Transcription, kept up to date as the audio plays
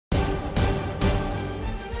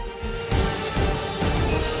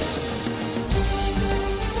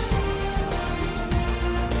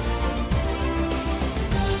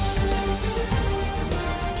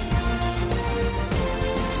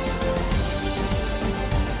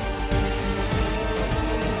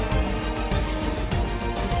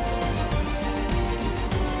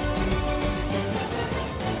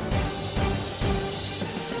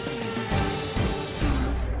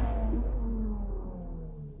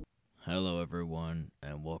Hello, everyone,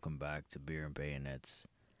 and welcome back to Beer and Bayonets.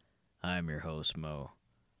 I'm your host, Mo.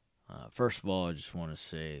 First of all, I just want to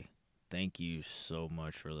say thank you so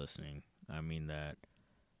much for listening. I mean that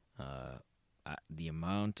the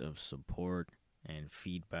amount of support and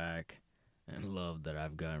feedback and love that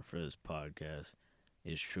I've gotten for this podcast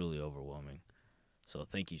is truly overwhelming. So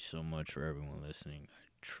thank you so much for everyone listening. I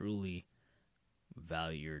truly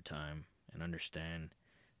value your time and understand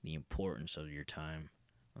the importance of your time,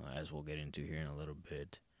 as we'll get into here in a little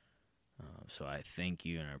bit. So I thank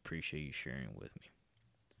you and I appreciate you sharing it with me.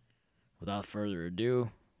 Without further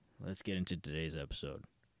ado, let's get into today's episode.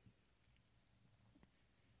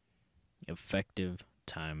 Effective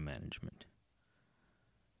time management.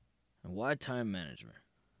 And why time management,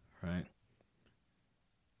 right?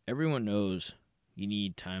 Everyone knows you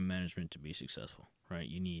need time management to be successful, right?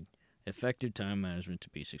 You need effective time management to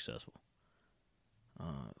be successful.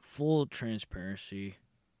 Full transparency,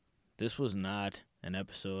 this was not an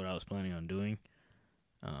episode I was planning on doing.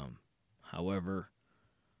 However,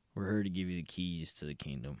 we're here to give you the keys to the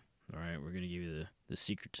kingdom. All right, we're going to give you the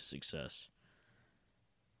secret to success.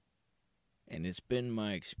 And it's been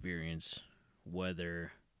my experience,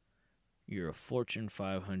 whether you're a Fortune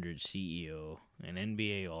 500 CEO, an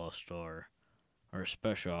NBA All-Star, or a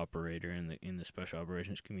special operator in the special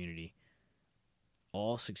operations community,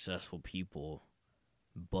 all successful people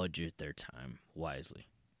budget their time wisely.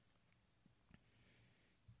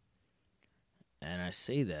 And I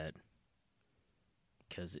say that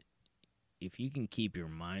because if you can keep your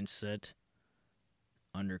mindset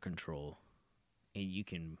under control and you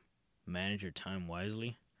can manage your time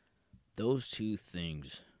wisely, those two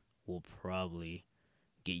things will probably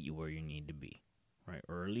get you where you need to be, right?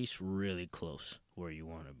 Or at least really close where you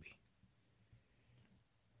want to be.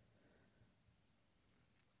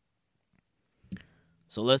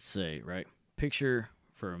 So let's say, right, picture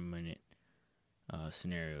for a minute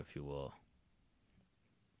scenario, if you will.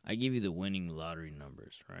 I give you the winning lottery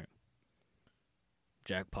numbers, right?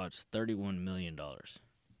 Jackpot's $31 million.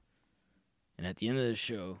 And at the end of the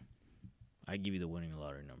show, I give you the winning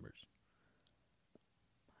lottery numbers.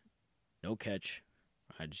 No catch.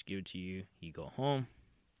 I just give it to you. You go home.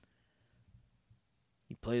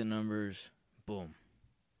 You play the numbers. Boom.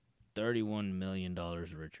 $31 million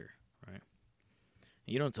richer, right?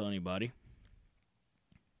 You don't tell anybody.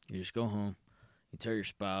 You just go home. You tell your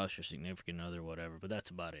spouse, your significant other, whatever, but that's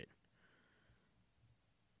about it.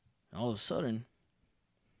 And all of a sudden,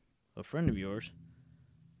 a friend of yours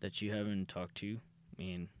that you haven't talked to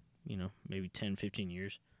in, maybe 10, 15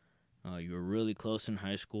 years, you were really close in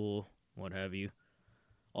high school, what have you,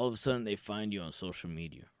 all of a sudden they find you on social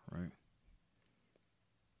media, right?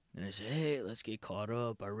 And they say, hey, let's get caught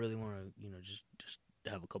up. I really want to, just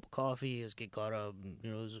have a cup of coffee. Let's get caught up. And,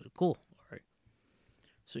 it's cool. All right.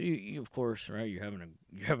 So you of course, right? You're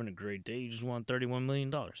having a great day. You just won $31 million.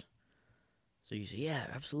 So you say, yeah,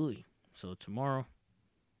 absolutely. So tomorrow,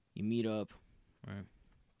 you meet up, right?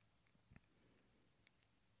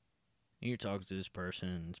 And you're talking to this person.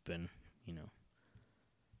 And it's been,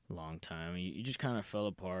 a long time. And you just kind of fell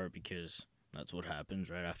apart because that's what happens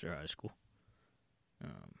right after high school.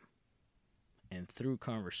 And through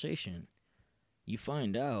conversation, you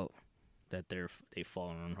find out that they've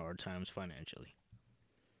fallen on hard times financially.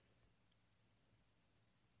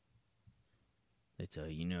 They tell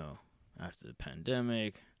you, after the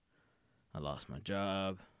pandemic, I lost my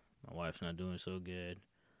job. My wife's not doing so good.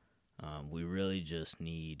 We really just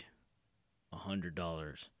need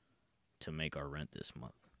 $100 to make our rent this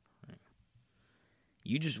month. Right?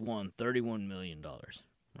 You just won $31 million,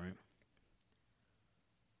 right?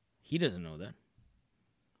 He doesn't know that.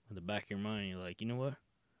 In the back of your mind, you're like, you know what?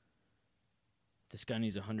 This guy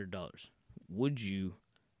needs $100. Would you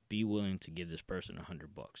be willing to give this person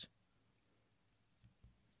 $100?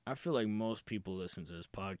 I feel like most people listen to this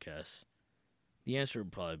podcast, the answer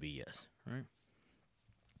would probably be yes, right?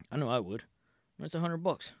 I know I would. It's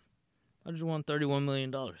 $100. I just won $31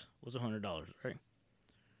 million. What's $100, right?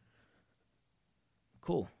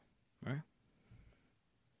 Cool, right?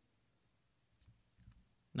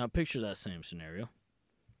 Now picture that same scenario.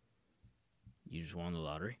 You just won the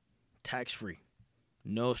lottery. Tax-free.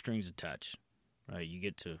 No strings attached, right? You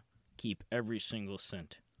get to keep every single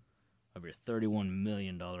cent of your $31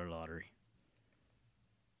 million lottery.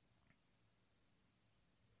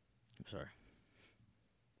 I'm sorry.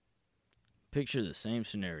 Picture the same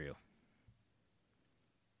scenario.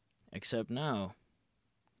 Except now,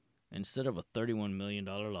 instead of a $31 million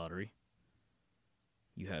lottery,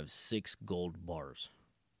 you have 6 gold bars.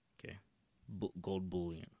 Okay? Gold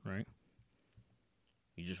bullion, right?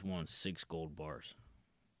 You just won 6 gold bars.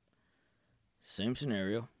 Same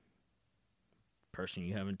scenario. person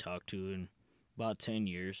you haven't talked to in about 10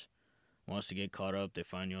 years wants to get caught up. They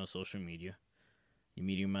find you on social media. You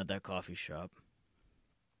meet them at that coffee shop.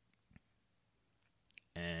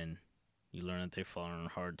 And you learn that they've fallen on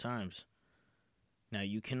hard times. Now,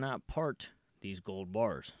 you cannot part these gold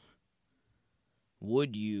bars.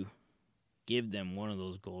 Would you give them one of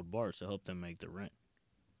those gold bars to help them make the rent?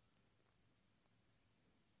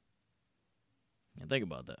 And think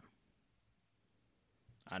about that.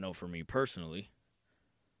 I know for me personally,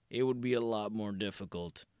 it would be a lot more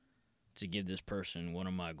difficult to give this person one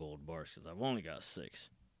of my gold bars because I've only got 6,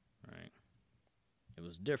 right? It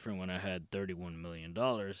was different when I had $31 million.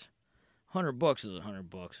 $100 is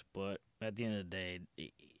 $100, but at the end of the day,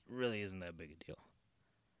 it really isn't that big a deal.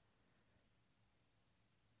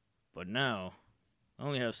 But now, I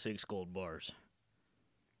only have 6 gold bars.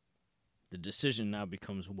 The decision now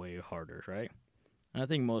becomes way harder, right? And I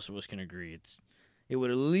think most of us can agree it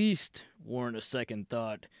would at least warrant a second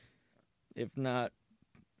thought, if not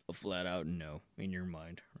a flat-out no in your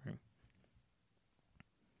mind, right?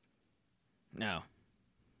 Now,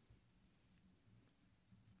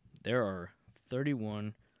 there are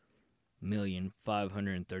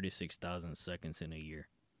 31,536,000 seconds in a year.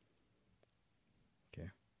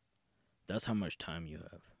 Okay. That's how much time you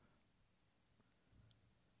have.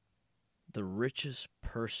 The richest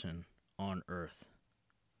person on earth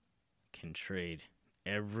can trade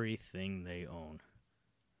everything they own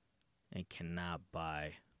and cannot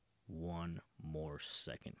buy one more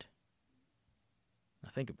second. Now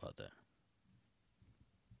think about that.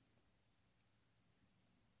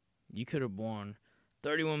 You could have won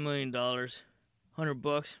 $31 million,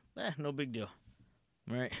 $100, no big deal,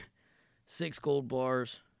 right? 6 gold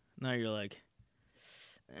bars, now you're like,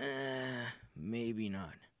 maybe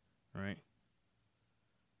not, right?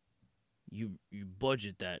 You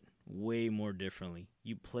budget that way more differently.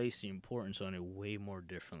 You place the importance on it way more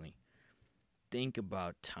differently. Think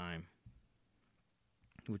about time,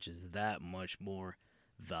 which is that much more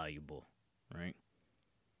valuable, right?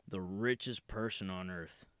 The richest person on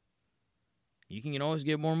earth. You can always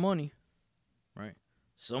get more money, right?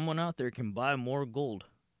 Someone out there can buy more gold.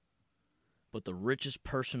 But the richest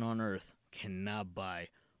person on earth cannot buy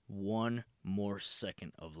one more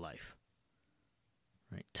second of life.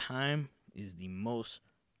 Right? Time is the most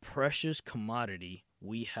precious commodity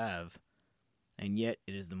we have, and yet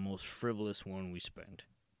it is the most frivolous one we spend.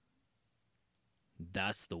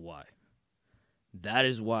 That's the why. That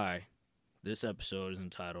is why this episode is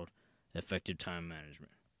entitled Effective Time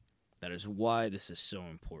Management. That is why this is so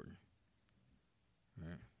important.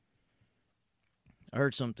 Right. I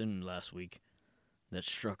heard something last week that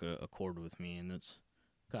struck a chord with me, and that's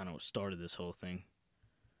kind of what started this whole thing.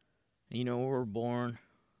 And, we're born,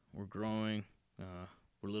 we're growing,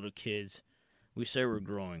 we're little kids. We say we're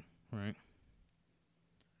growing, right?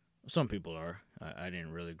 Some people are. I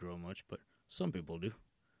didn't really grow much, but some people do.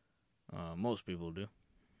 Most people do.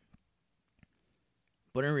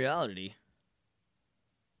 But in reality,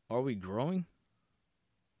 are we growing?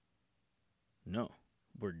 No,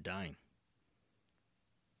 we're dying.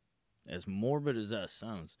 As morbid as that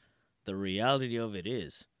sounds, the reality of it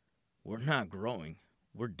is, we're not growing,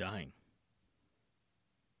 we're dying.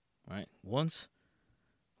 Right? Once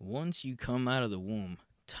you come out of the womb,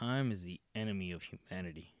 time is the enemy of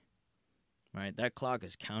humanity. Right? That clock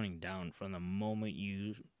is counting down from the moment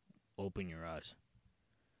you open your eyes.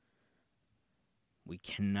 We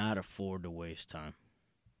cannot afford to waste time.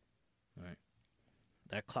 Right?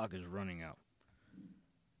 That clock is running out.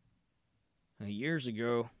 Now, years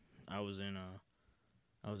ago, I was in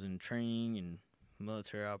training and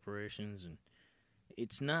military operations, and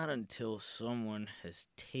it's not until someone has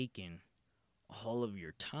taken all of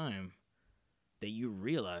your time that you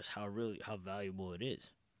realize how valuable it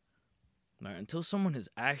is. Right? Until someone has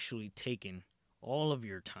actually taken all of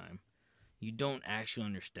your time, you don't actually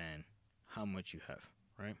understand how much you have,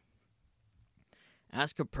 right?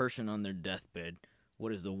 Ask a person on their deathbed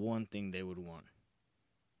what is the one thing they would want.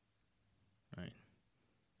 Right?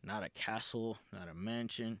 Not a castle, not a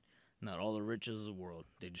mansion, not all the riches of the world.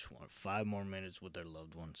 They just want 5 more minutes with their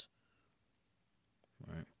loved ones.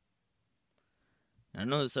 Right? Now, I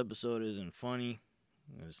know this episode isn't funny,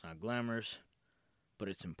 and it's not glamorous, but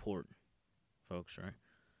it's important, folks, right?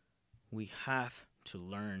 We have to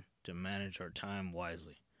learn to manage our time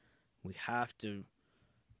wisely. We have to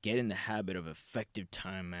get in the habit of effective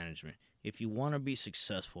time management. If you want to be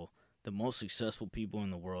successful, the most successful people in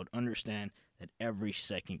the world understand that every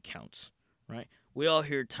second counts, right? We all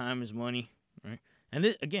hear time is money, right? And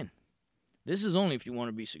this is only if you want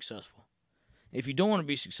to be successful. If you don't want to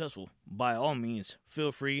be successful, by all means,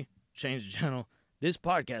 feel free, change the channel. This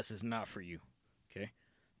podcast is not for you,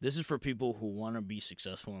 This is for people who want to be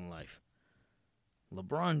successful in life.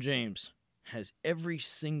 LeBron James has every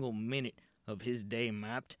single minute of his day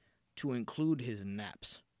mapped to include his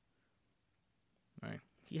naps. Right?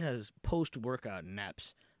 He has post-workout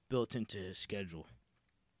naps built into his schedule.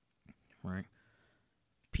 Right?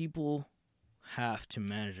 People have to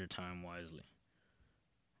manage their time wisely.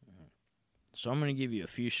 So I'm going to give you a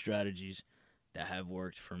few strategies that have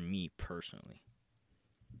worked for me personally.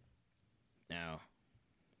 Now,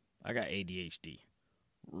 I got ADHD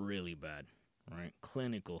really bad, right?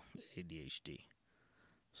 Clinical ADHD.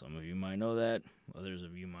 Some of you might know that, others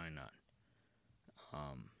of you might not.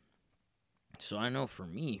 So I know for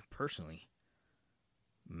me personally,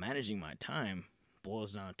 managing my time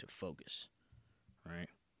boils down to focus, right?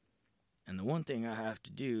 And the one thing I have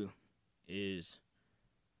to do is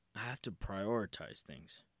I have to prioritize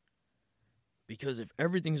things. Because if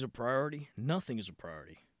everything's a priority, nothing is a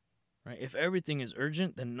priority, right? If everything is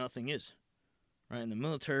urgent, then nothing is, right? In the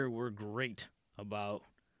military, we're great about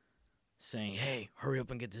saying, hey, hurry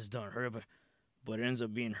up and get this done, hurry up. But it ends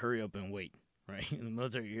up being hurry up and wait, right? In the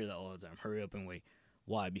military, you hear that all the time, hurry up and wait.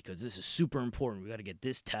 Why? Because this is super important. We got to get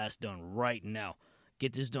this task done right now.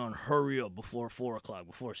 Get this done, hurry up before 4 o'clock,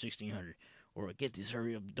 before 1600. Or get this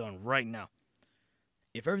hurry up done right now.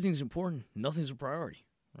 If everything's important, nothing's a priority,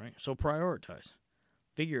 right? So prioritize.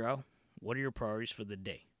 Figure out what are your priorities for the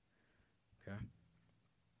day, okay?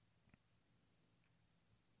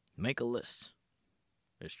 Make a list.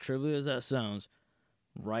 As trivial as that sounds,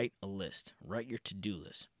 write a list. Write your to-do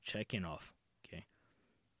list. Check in off, okay?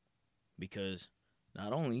 Because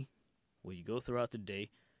not only will you go throughout the day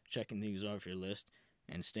checking things off your list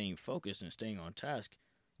and staying focused and staying on task,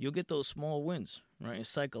 you'll get those small wins, right? And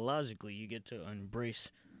psychologically, you get to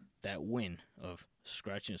embrace that win of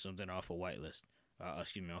scratching something off a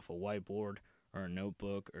off a whiteboard or a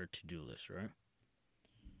notebook or a to-do list, right?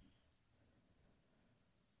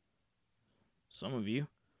 Some of you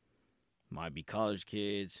might be college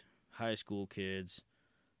kids, high school kids.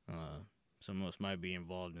 Some of us might be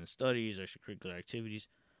involved in studies, extracurricular activities,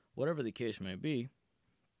 whatever the case may be.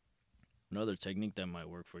 Another technique that might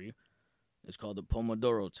work for you is called the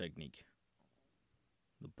Pomodoro technique.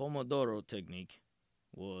 The Pomodoro technique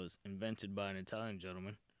was invented by an Italian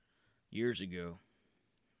gentleman years ago.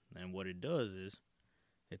 And what it does is,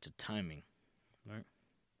 it's a timing, right?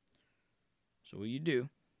 So what you do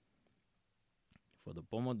for the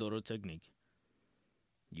Pomodoro technique,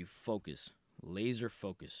 you focus, laser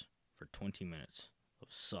focus for 20 minutes of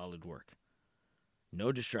solid work.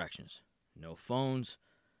 No distractions, no phones,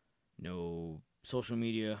 no social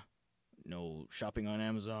media, no shopping on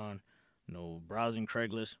Amazon, no browsing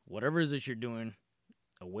Craigslist, whatever it is that you're doing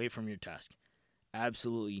away from your task.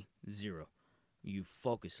 Absolutely zero. You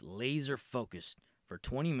focus, laser focused for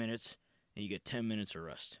 20 minutes, and you get 10 minutes of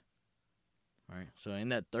rest. All right. So in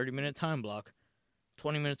that 30-minute time block,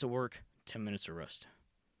 20 minutes of work, 10 minutes of rest.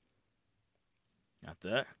 After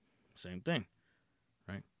that, same thing,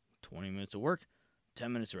 right? 20 minutes of work,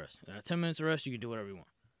 10 minutes of rest. 10 minutes of rest, you can do whatever you want.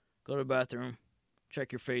 Go to the bathroom,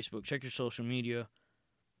 check your Facebook, check your social media,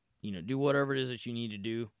 do whatever it is that you need to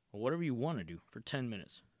do, or whatever you want to do for 10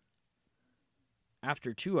 minutes.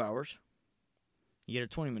 After 2 hours, you get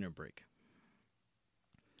a 20-minute break.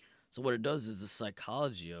 So what it does is the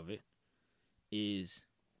psychology of it is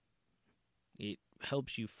it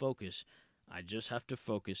helps you focus. I just have to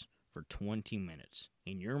focus for 20 minutes.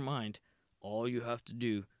 In your mind, all you have to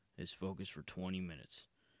do is focus for 20 minutes.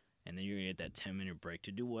 And then you're going to get that 10-minute break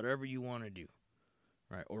to do whatever you want to do,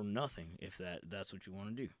 right? Or nothing if that's what you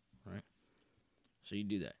want to do, right? So you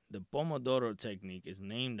do that. The Pomodoro technique is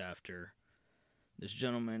named after this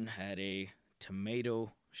gentleman had a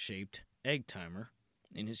tomato-shaped egg timer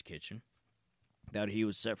in his kitchen that he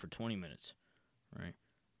would set for 20 minutes, right?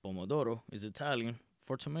 Pomodoro is Italian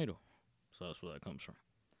for tomato, so that's where that comes from.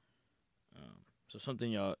 So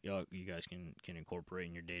something you guys can incorporate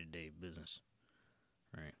in your day-to-day business,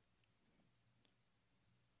 right?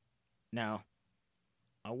 Now,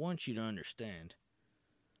 I want you to understand,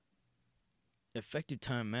 effective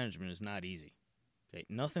time management is not easy. Okay,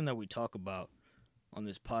 nothing that we talk about on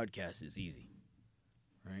this podcast is easy,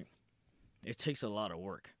 right? It takes a lot of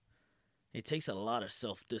work. It takes a lot of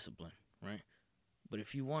self-discipline, right? But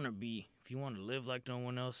if you want to live like no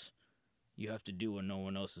one else, you have to do what no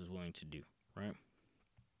one else is willing to do, right?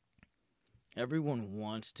 Everyone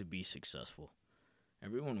wants to be successful.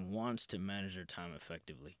 Everyone wants to manage their time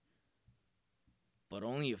effectively. But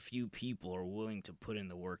only a few people are willing to put in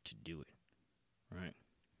the work to do it, right?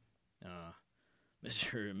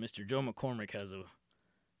 Mr. Joe McCormick has a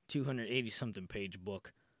 280-something page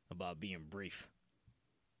book about being brief,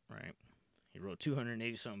 right? He wrote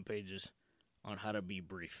 280-something pages on how to be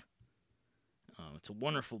brief. It's a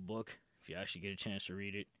wonderful book if you actually get a chance to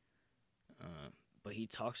read it. But he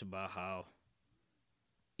talks about how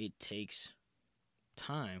it takes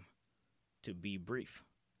time to be brief,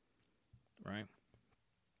 right?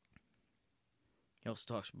 He also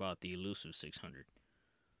talks about the elusive 600.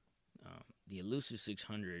 The elusive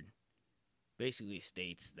 600 basically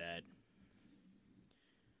states that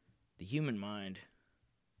the human mind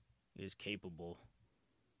is capable,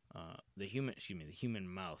 the human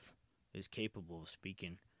mouth is capable of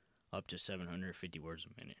speaking up to 750 words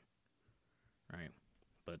a minute, right?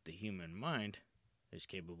 But the human mind is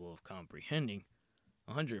capable of comprehending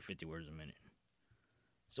 150 words a minute.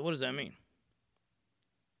 So what does that mean?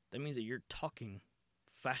 That means that you're talking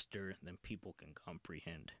faster than people can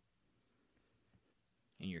comprehend.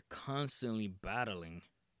 And you're constantly battling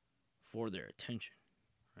for their attention,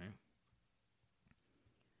 right?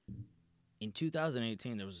 In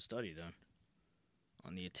 2018, there was a study done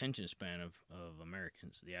on the attention span of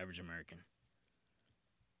Americans, the average American.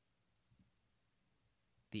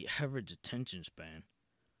 The average attention span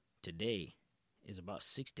today is about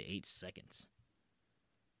 6 to 8 seconds.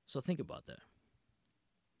 So think about that.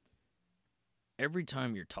 Every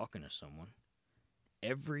time you're talking to someone,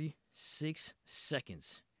 every 6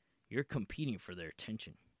 seconds, you're competing for their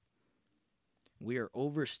attention. We are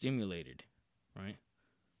overstimulated, right?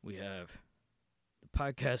 We have the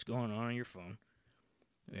podcast going on your phone.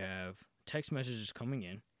 We have text messages coming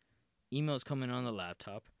in, emails coming on the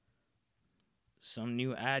laptop, some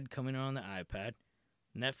new ad coming on the iPad,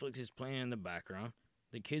 Netflix is playing in the background,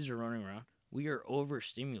 the kids are running around. We are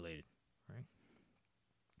overstimulated, right?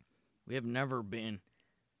 We have never been,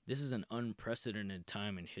 this is an unprecedented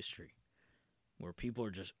time in history where people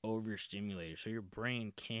are just overstimulated, so your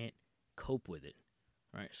brain can't cope with it,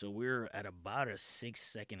 right? So we're at about a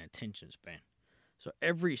 6-second attention span. So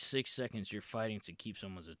every 6 seconds, you're fighting to keep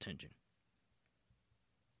someone's attention.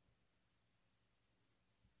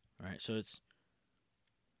 All right, so it's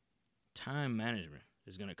time management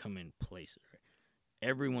is going to come in place. Right?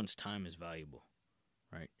 Everyone's time is valuable,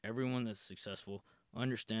 right? Everyone that's successful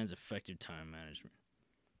understands effective time management.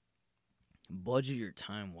 Budget your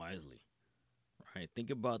time wisely, right?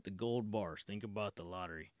 Think about the gold bars. Think about the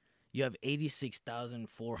lottery. You have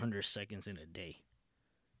 86,400 seconds in a day,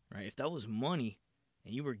 right? If that was money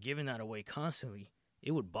and you were giving that away constantly,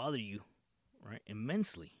 it would bother you, right,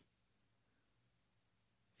 immensely.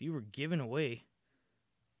 If you were giving away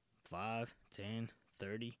 $5, $10,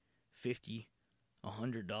 $30, $50,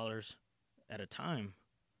 $100 at a time,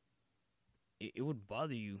 it would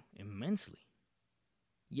bother you immensely.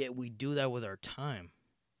 Yet we do that with our time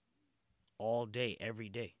all day, every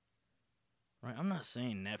day. Right? I'm not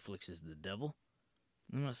saying Netflix is the devil.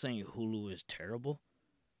 I'm not saying Hulu is terrible.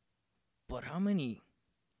 But how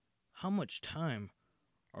much time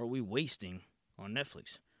are we wasting on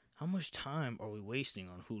Netflix? How much time are we wasting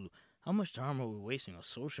on Hulu? How much time are we wasting on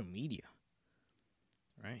social media?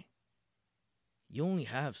 Right? You only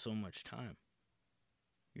have so much time.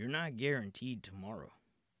 You're not guaranteed tomorrow.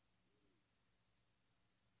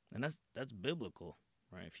 And that's biblical,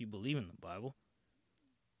 right? If you believe in the Bible.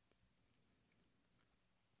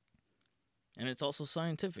 And it's also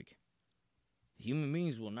scientific. Human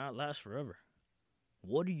beings will not last forever.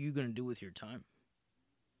 What are you going to do with your time?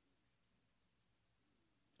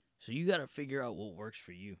 So you got to figure out what works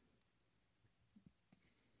for you.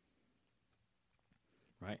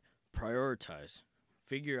 Right? Prioritize.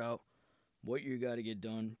 Figure out what you got to get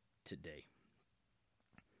done today.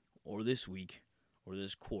 Or this week. Or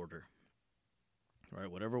this quarter. Right?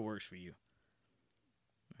 Whatever works for you.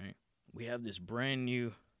 Right? We have this brand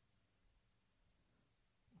new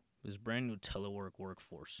telework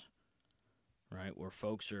workforce. Right? Where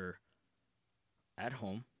folks are at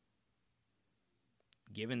home,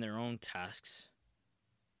 given their own tasks,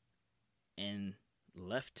 and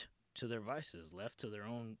left to their vices, left to their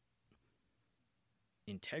own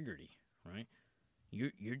integrity, right?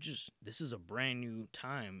 You're just, this is a brand new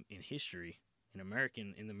time in history in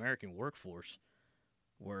the American workforce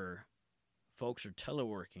where folks are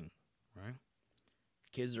teleworking, right?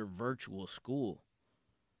 Kids are virtual school.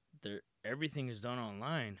 Everything is done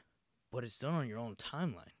online, but it's done on your own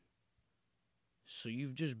timeline. So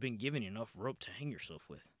you've just been given enough rope to hang yourself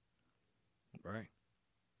with, right?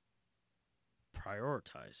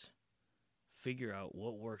 Prioritize. Figure out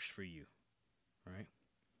what works for you, right?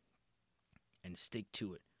 And stick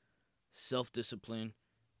to it. Self-discipline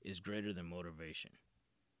is greater than motivation.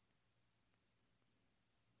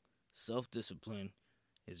 Self-discipline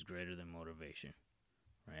is greater than motivation,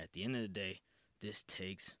 right? At the end of the day, this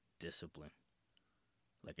takes discipline.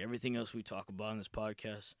 like everything else we talk about in this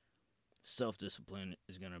podcast, self-discipline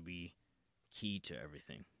is going to be key to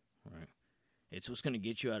everything, right? It's what's going to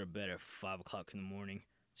get you out of bed at 5 o'clock in the morning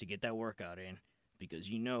to get that workout in, because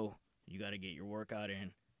you know you got to get your workout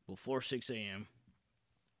in before 6 a.m.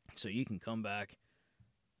 so you can come back,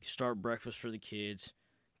 start breakfast for the kids,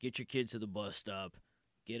 get your kids to the bus stop,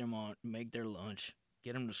 get them on, make their lunch,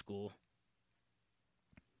 get them to school,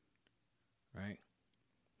 right?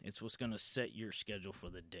 It's what's going to set your schedule for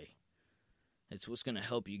the day. It's what's going to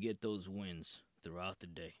help you get those wins throughout the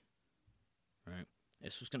day, right?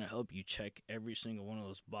 It's what's going to help you check every single one of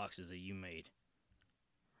those boxes that you made.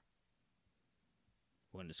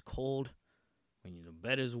 When it's cold, when the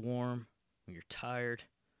bed is warm, when you're tired,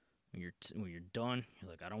 when you're done, you're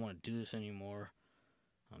like, I don't want to do this anymore.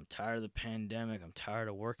 I'm tired of the pandemic. I'm tired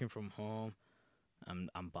of working from home.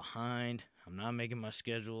 I'm behind. I'm not making my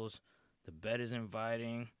schedules. The bed is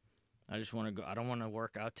inviting. I just want to go. I don't want to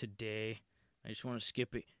work out today. I just want to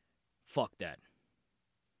skip it. Fuck that.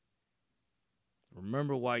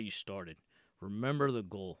 Remember why you started. Remember the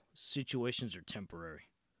goal. Situations are temporary.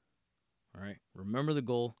 All right? Remember the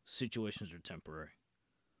goal. Situations are temporary.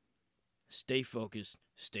 Stay focused.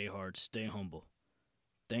 Stay hard. Stay humble.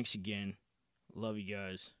 Thanks again. Love you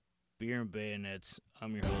guys. Beer and Bayonets.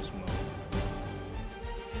 I'm your host, Mo.